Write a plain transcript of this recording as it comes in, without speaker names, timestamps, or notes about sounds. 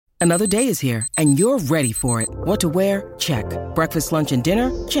Another day is here, and you're ready for it. What to wear? Check. Breakfast, lunch, and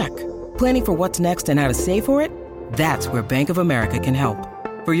dinner? Check. Planning for what's next and how to save for it? That's where Bank of America can help.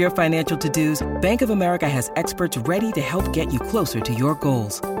 For your financial to-dos, Bank of America has experts ready to help get you closer to your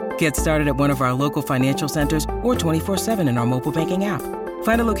goals. Get started at one of our local financial centers or 24/7 in our mobile banking app.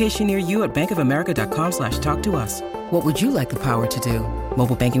 Find a location near you at bankofamerica.com/talktous. What would you like the power to do?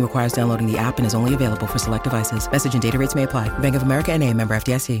 Mobile banking requires downloading the app and is only available for select devices. Message and data rates may apply. Bank of America N.A., member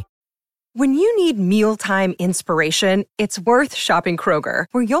FDIC. When you need mealtime inspiration, it's worth shopping Kroger,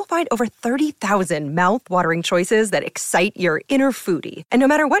 where you'll find over 30,000 mouth-watering choices that excite your inner foodie. And no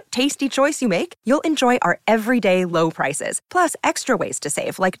matter what tasty choice you make, you'll enjoy our everyday low prices, plus extra ways to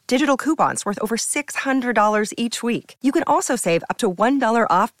save, like digital coupons worth over $600 each week. You can also save up to $1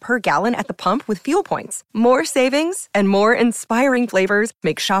 off per gallon at the pump with fuel points. More savings and more inspiring flavors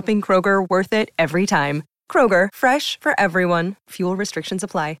make shopping Kroger worth it every time. Kroger, fresh for everyone. Fuel restrictions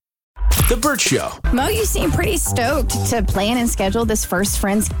apply. The Burt Show. Mo, you seem pretty stoked to plan and schedule this first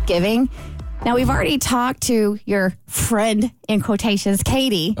Friendsgiving. Now, we've already talked to your friend, in quotations,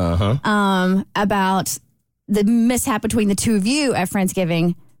 Katie, about the mishap between the two of you at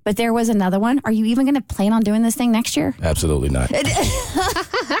Friendsgiving. But there was another one. Are you even going to plan on doing this thing next year? Absolutely not.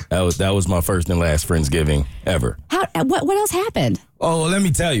 That was my first and last Friendsgiving ever. What else happened? Oh, well, let me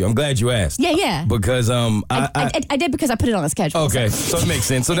tell you. I'm glad you asked. Yeah. Because I did because I put it on the schedule. Okay, so it makes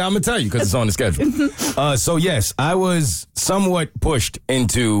sense. So now I'm going to tell you because it's on the schedule. So yes, I was somewhat pushed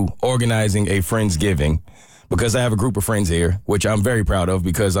into organizing a Friendsgiving because I have a group of friends here, which I'm very proud of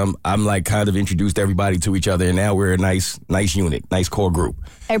because I'm like kind of introduced everybody to each other, and now we're a nice unit, nice core group.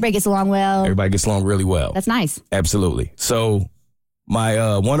 Everybody gets along well. Everybody gets along really well. That's nice. Absolutely. So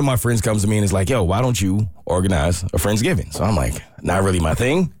my one of my friends comes to me and is like, yo, why don't you organize a Friendsgiving? So I'm like, not really my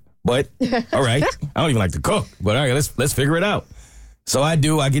thing, but all right. I don't even like to cook, but all right, let's figure it out. So I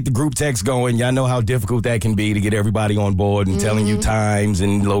do. I get the group text going. Y'all know how difficult that can be to get everybody on board and telling you times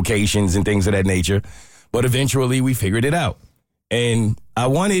and locations and things of that nature. But eventually we figured it out. And I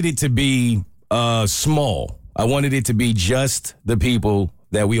wanted it to be small. I wanted it to be just the people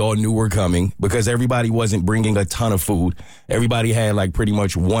that we all knew were coming because everybody wasn't bringing a ton of food. Everybody had like pretty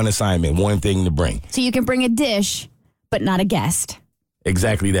much one assignment, one thing to bring. So you can bring a dish, but not a guest.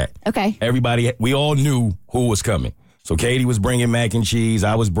 Exactly that. Okay. We all knew who was coming. So Katie was bringing mac and cheese.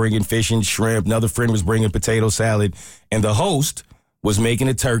 I was bringing fish and shrimp. Another friend was bringing potato salad. And the host was making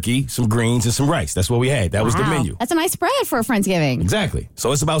a turkey, some greens, and some rice. That's what we had. That was the menu. That's a nice spread for a Friendsgiving. Exactly.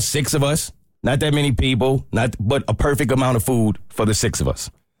 So it's about 6 of us. Not that many people, but a perfect amount of food for the 6 of us.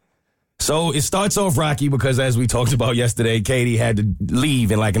 So it starts off rocky because, as we talked about yesterday, Katie had to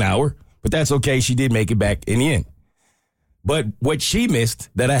leave in like an hour. But that's okay. She did make it back in the end. But what she missed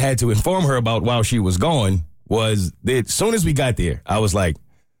that I had to inform her about while she was gone was that as soon as we got there, I was like,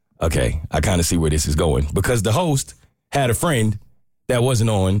 okay, I kind of see where this is going. Because the host had a friend that wasn't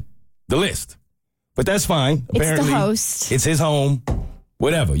on the list. But that's fine. Apparently, it's the host. It's his home.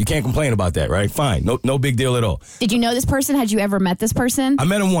 Whatever. You can't complain about that, right? Fine. No big deal at all. Did you know this person? Had you ever met this person? I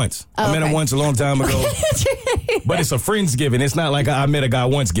met him once. I met him once a long time ago. But it's a Friendsgiving. It's not like I met a guy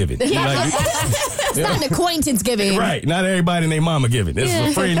once giving. It's not an acquaintance giving. Right. Not everybody and their mama giving. This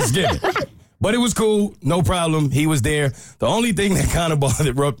is a Friendsgiving. But it was cool. No problem. He was there. The only thing that kind of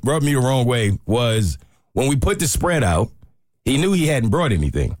rubbed me the wrong way was when we put the spread out, he knew he hadn't brought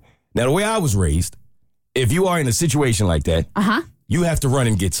anything. Now, the way I was raised, if you are in a situation like that, you have to run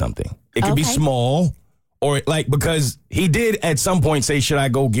and get something. It could be small or because he did at some point say, should I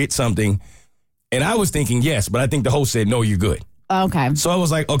go get something? And I was thinking yes, but I think the host said, no, you're good. Okay. So I was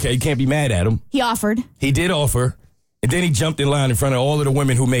like, okay, you can't be mad at him. He offered. He did offer. And then he jumped in line in front of all of the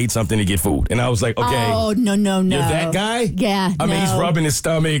women who made something to get food. And I was like, okay. Oh, no. You're that guy? Yeah, I mean, he's rubbing his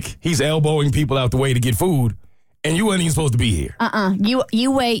stomach. He's elbowing people out the way to get food. And you weren't even supposed to be here.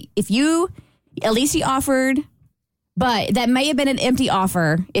 You wait. At least he offered. But that may have been an empty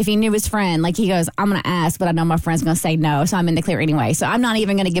offer if he knew his friend. Like he goes, I'm going to ask, but I know my friend's going to say no, so I'm in the clear anyway. So I'm not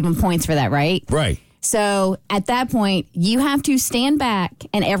even going to give him points for that, right? Right. So at that point, you have to stand back,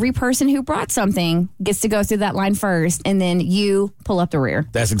 and every person who brought something gets to go through that line first, and then you pull up the rear.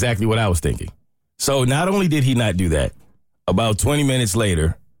 That's exactly what I was thinking. So not only did he not do that, about 20 minutes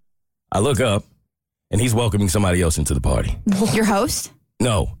later, I look up, and he's welcoming somebody else into the party. Your host?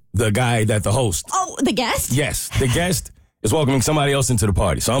 No. The guy that the host. Oh, the guest? Yes. The guest is welcoming somebody else into the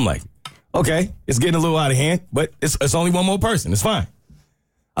party. So I'm like, okay, it's getting a little out of hand, but it's only one more person. It's fine.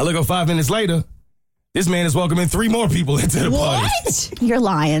 I look up 5 minutes later. This man is welcoming 3 more people into the party. What? You're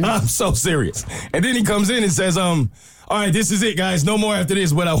lying. I'm so serious. And then he comes in and says, all right, this is it, guys. No more after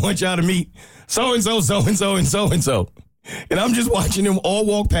this, but I want y'all to meet so-and-so, so-and-so, and so-and-so. And I'm just watching them all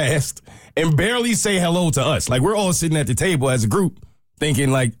walk past and barely say hello to us. Like, we're all sitting at the table as a group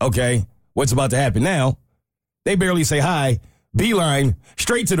thinking, like, okay, what's about to happen now? They barely say hi, beeline,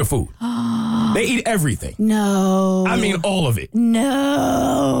 straight to the food. They eat everything. No. I mean, all of it.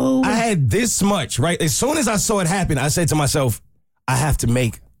 No. I had this much, right? As soon as I saw it happen, I said to myself, I have to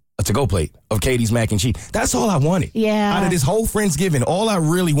make a to-go plate of Katie's mac and cheese. That's all I wanted. Yeah. Out of this whole Friendsgiving, all I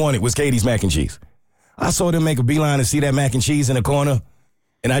really wanted was Katie's mac and cheese. I saw them make a beeline and see that mac and cheese in the corner,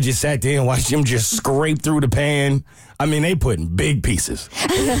 and I just sat there and watched them just scrape through the pan. I mean, they putting big pieces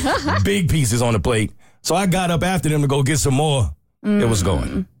on the plate. So I got up after them to go get some more. It was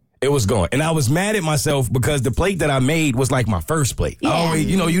gone. It was gone. And I was mad at myself because the plate that I made was like my first plate. Yeah. I always,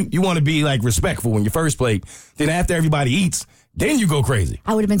 you want to be like respectful when your first plate. Then after everybody eats, then you go crazy.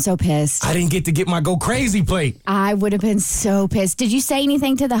 I would have been so pissed. I didn't get to get my go crazy plate. I would have been so pissed. Did you say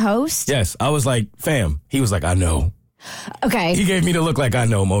anything to the host? Yes. I was like, fam. He was like, I know. Okay. He gave me the look like, I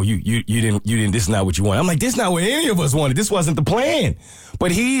know, Mo. You didn't. This is not what you want. I'm like, this is not what any of us wanted. This wasn't the plan.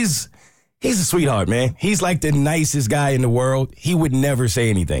 But he's a sweetheart, man. He's like the nicest guy in the world. He would never say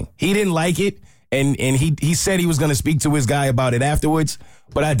anything. He didn't like it, and he said he was going to speak to his guy about it afterwards,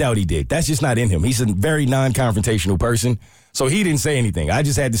 but I doubt he did. That's just not in him. He's a very non-confrontational person, so he didn't say anything. I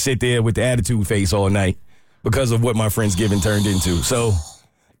just had to sit there with the attitude face all night because of what my Friendsgiving turned into. So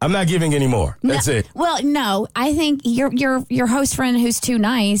I'm not giving anymore. That's it. Well, no, I think your host friend who's too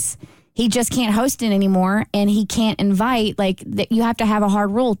nice, he just can't host it anymore, and he can't invite, you have to have a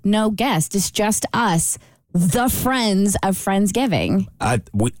hard rule. No guest. It's just us, the friends of Friendsgiving. I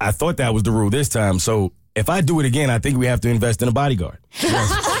thought that was the rule this time, so if I do it again, I think we have to invest in a bodyguard.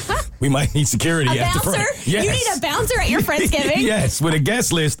 We might need security A at the bouncer? front. Yes. You need a bouncer at your Friendsgiving? Yes, with a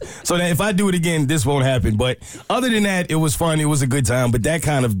guest list, so that if I do it again, this won't happen. But other than that, it was fun. It was a good time, but that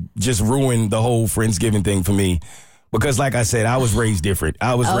kind of just ruined the whole Friendsgiving thing for me. Because like I said, I was raised different.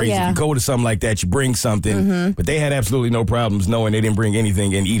 I was raised, if you go to something like that, you bring something. But they had absolutely no problems knowing they didn't bring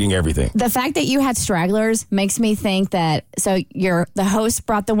anything and eating everything. The fact that you had stragglers makes me think that, so the host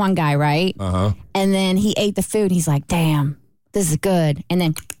brought the one guy, right? Uh-huh. And then he ate the food. He's like, damn, this is good. And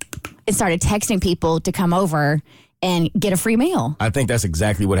then it started texting people to come over and get a free meal. I think that's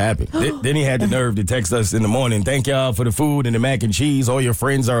exactly what happened. Then he had the nerve to text us in the morning, thank y'all for the food and the mac and cheese. All your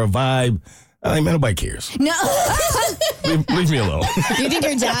friends are a vibe. I think, man, nobody cares. No. leave me alone. Do you think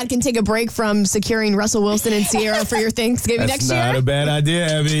your dad can take a break from securing Russell Wilson and Sierra for your Thanksgiving next year? That's not a bad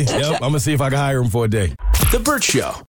idea, Abby. Yep, I'm going to see if I can hire him for a day. The Burt Show.